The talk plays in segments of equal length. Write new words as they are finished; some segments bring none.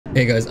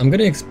Hey guys, I'm going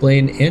to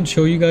explain and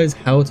show you guys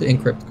how to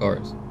encrypt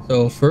cars.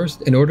 So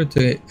first, in order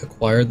to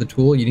acquire the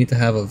tool, you need to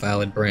have a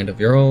valid brand of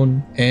your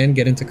own and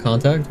get into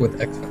contact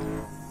with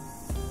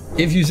XFab.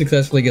 If you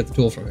successfully get the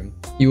tool from him,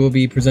 you will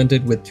be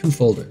presented with two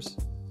folders.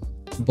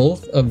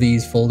 Both of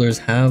these folders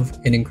have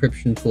an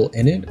encryption tool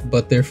in it,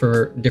 but they're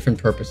for different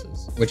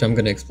purposes, which I'm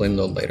going to explain a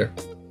little later.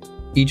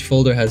 Each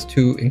folder has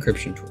two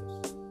encryption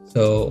tools.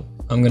 So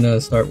I'm going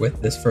to start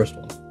with this first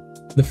one.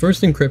 The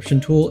first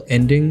encryption tool,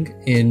 ending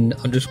in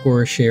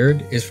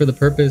 _shared, is for the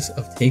purpose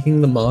of taking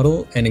the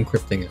model and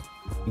encrypting it.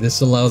 This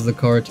allows the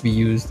car to be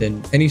used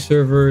in any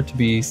server, to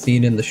be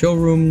seen in the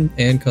showroom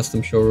and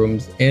custom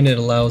showrooms, and it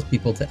allows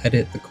people to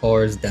edit the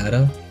car's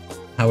data,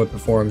 how it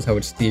performs, how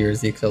it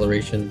steers, the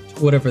acceleration,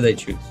 whatever they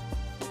choose.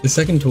 The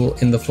second tool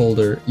in the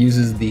folder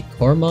uses the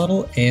car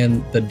model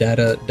and the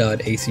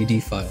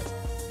data.acd file.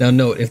 Now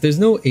note, if there's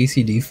no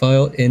ACD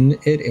file in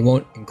it, it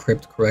won't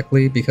encrypt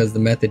correctly because the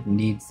method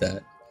needs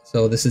that.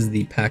 So this is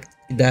the packed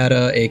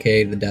data,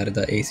 aka the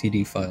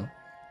data.acd file.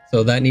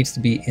 So that needs to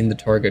be in the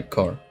target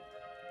car.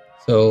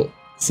 So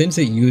since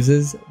it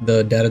uses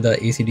the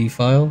data.acd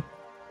file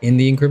in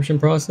the encryption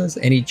process,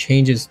 any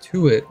changes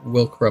to it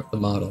will corrupt the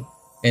model.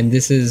 And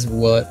this is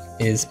what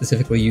is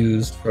specifically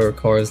used for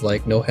cars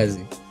like No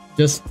Hesi.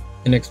 Just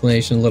an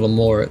explanation a little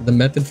more, the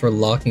method for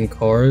locking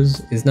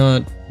cars is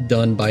not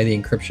done by the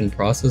encryption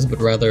process, but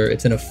rather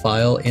it's in a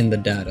file in the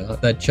data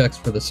that checks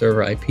for the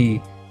server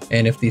IP.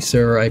 And if the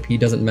server IP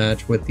doesn't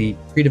match with the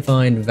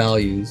predefined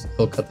values,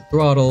 it'll cut the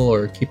throttle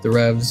or keep the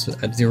revs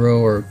at 0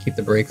 or keep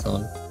the brakes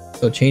on.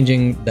 So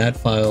changing that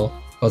file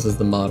causes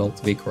the model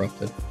to be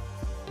corrupted.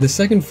 The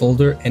second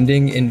folder,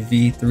 ending in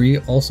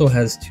v3, also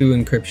has two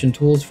encryption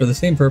tools for the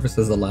same purpose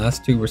as the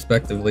last two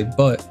respectively,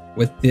 but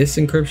with this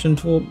encryption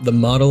tool, the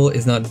model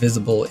is not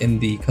visible in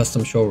the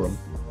custom showroom.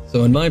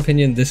 So in my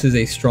opinion, this is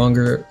a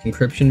stronger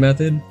encryption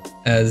method,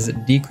 as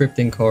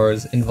decrypting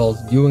cars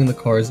involves viewing the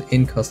cars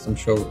in custom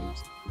showrooms.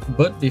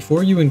 But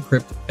before you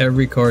encrypt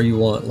every car you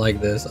want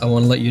like this, I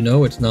want to let you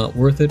know it's not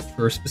worth it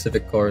for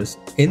specific cars.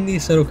 In the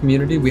Assetto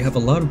community, we have a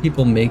lot of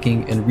people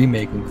making and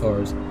remaking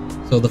cars,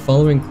 so the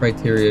following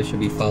criteria should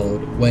be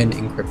followed when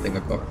encrypting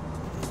a car.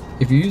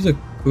 If you use a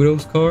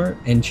Kudos car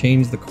and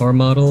change the car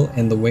model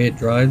and the way it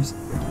drives,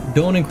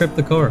 don't encrypt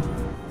the car.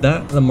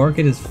 The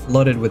market is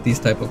flooded with these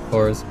type of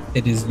cars.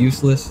 It is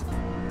useless.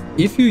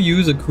 If you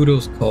use a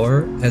Kudos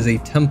car as a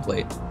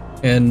template,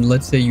 and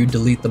let's say you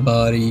delete the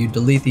body, you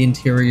delete the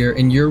interior,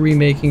 and you're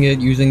remaking it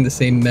using the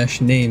same mesh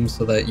name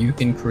so that you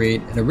can create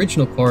an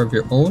original car of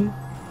your own,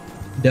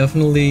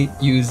 definitely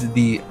use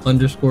the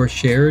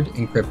 _shared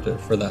encryptor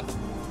for that.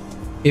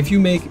 If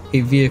you make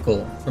a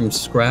vehicle from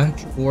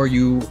scratch or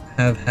you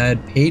have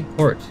had paid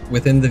parts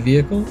within the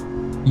vehicle,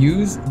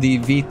 use the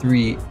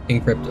v3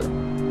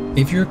 encryptor.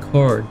 If your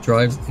car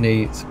drives in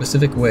a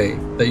specific way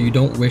that you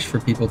don't wish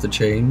for people to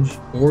change,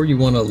 or you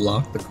want to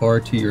lock the car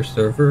to your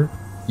server,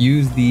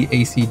 use the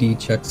ACD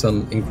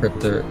checksum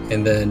encryptor,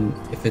 and then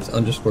if it's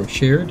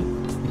 _shared,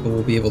 people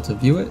will be able to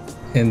view it,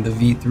 and the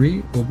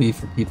v3 will be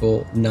for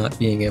people not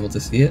being able to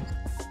see it.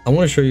 I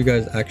want to show you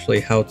guys actually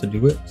how to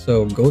do it.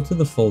 So go to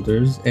the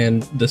folders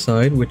and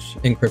decide which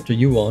encryptor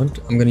you want.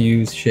 I'm going to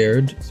use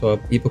shared so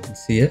people can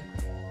see it.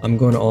 I'm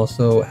going to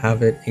also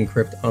have it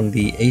encrypt on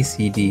the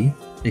ACD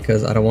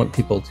because I don't want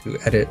people to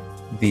edit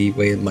the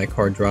way my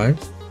car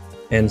drives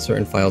and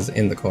certain files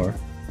in the car.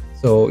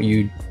 So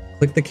you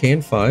click the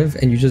KN5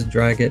 and you just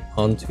drag it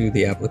onto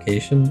the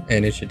application,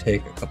 and it should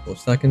take a couple of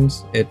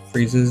seconds. It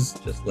freezes,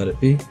 just let it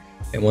be.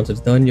 And once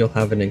it's done, you'll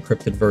have an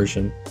encrypted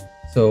version.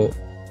 So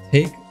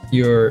take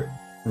your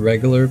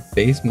regular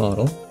base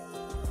model,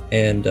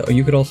 and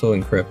you could also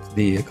encrypt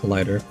the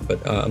collider, but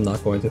I'm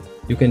not going to.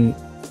 You can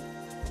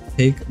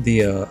take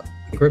the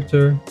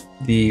encryptor,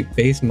 the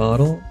base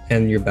model,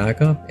 and your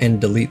backup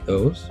and delete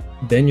those.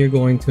 Then you're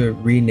going to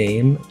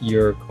rename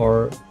your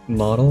car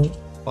model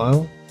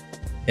file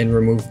and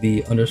remove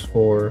the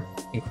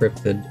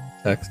 _encrypted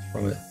text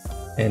from it.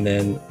 And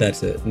then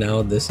that's it.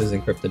 Now this is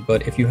encrypted.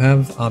 But if you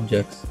have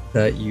objects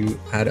that you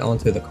add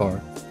onto the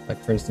car, like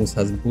for instance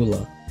has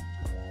Bula,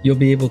 you'll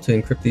be able to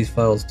encrypt these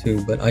files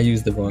too, but I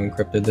used the wrong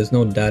encryptor. There's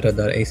no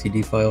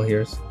data.acd file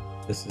here, so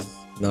this is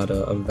not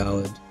a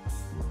valid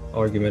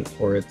argument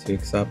for it to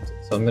accept.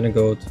 So I'm going to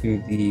go to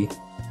the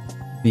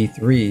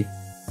v3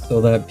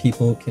 so that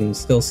people can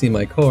still see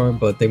my car,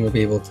 but they won't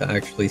be able to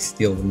actually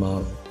steal the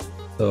model.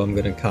 So I'm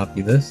going to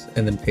copy this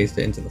and then paste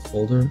it into the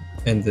folder,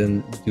 and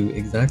then do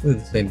exactly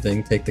the same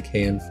thing. Take the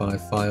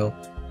KN5 file,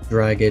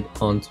 drag it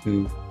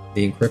onto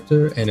the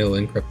encryptor, and it'll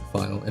encrypt the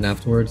file. And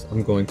afterwards,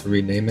 I'm going to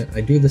rename it.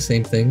 I do the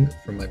same thing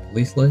for my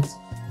police lights,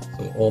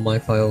 so all my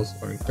files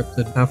are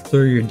encrypted.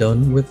 After you're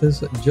done with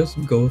this,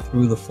 just go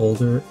through the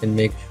folder and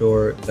make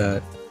sure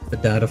that the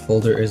data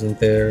folder isn't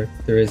there.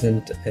 There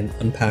isn't an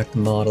unpacked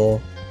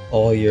model.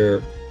 All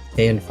your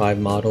KN5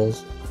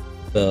 models,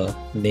 the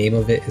name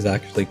of it is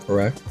actually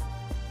correct.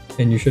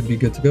 And you should be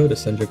good to go to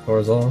send your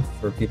cars off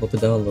for people to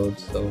download.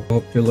 So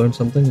hope you learned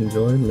something,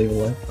 enjoy, leave a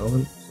like,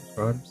 comment,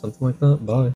 subscribe, something like that. Bye.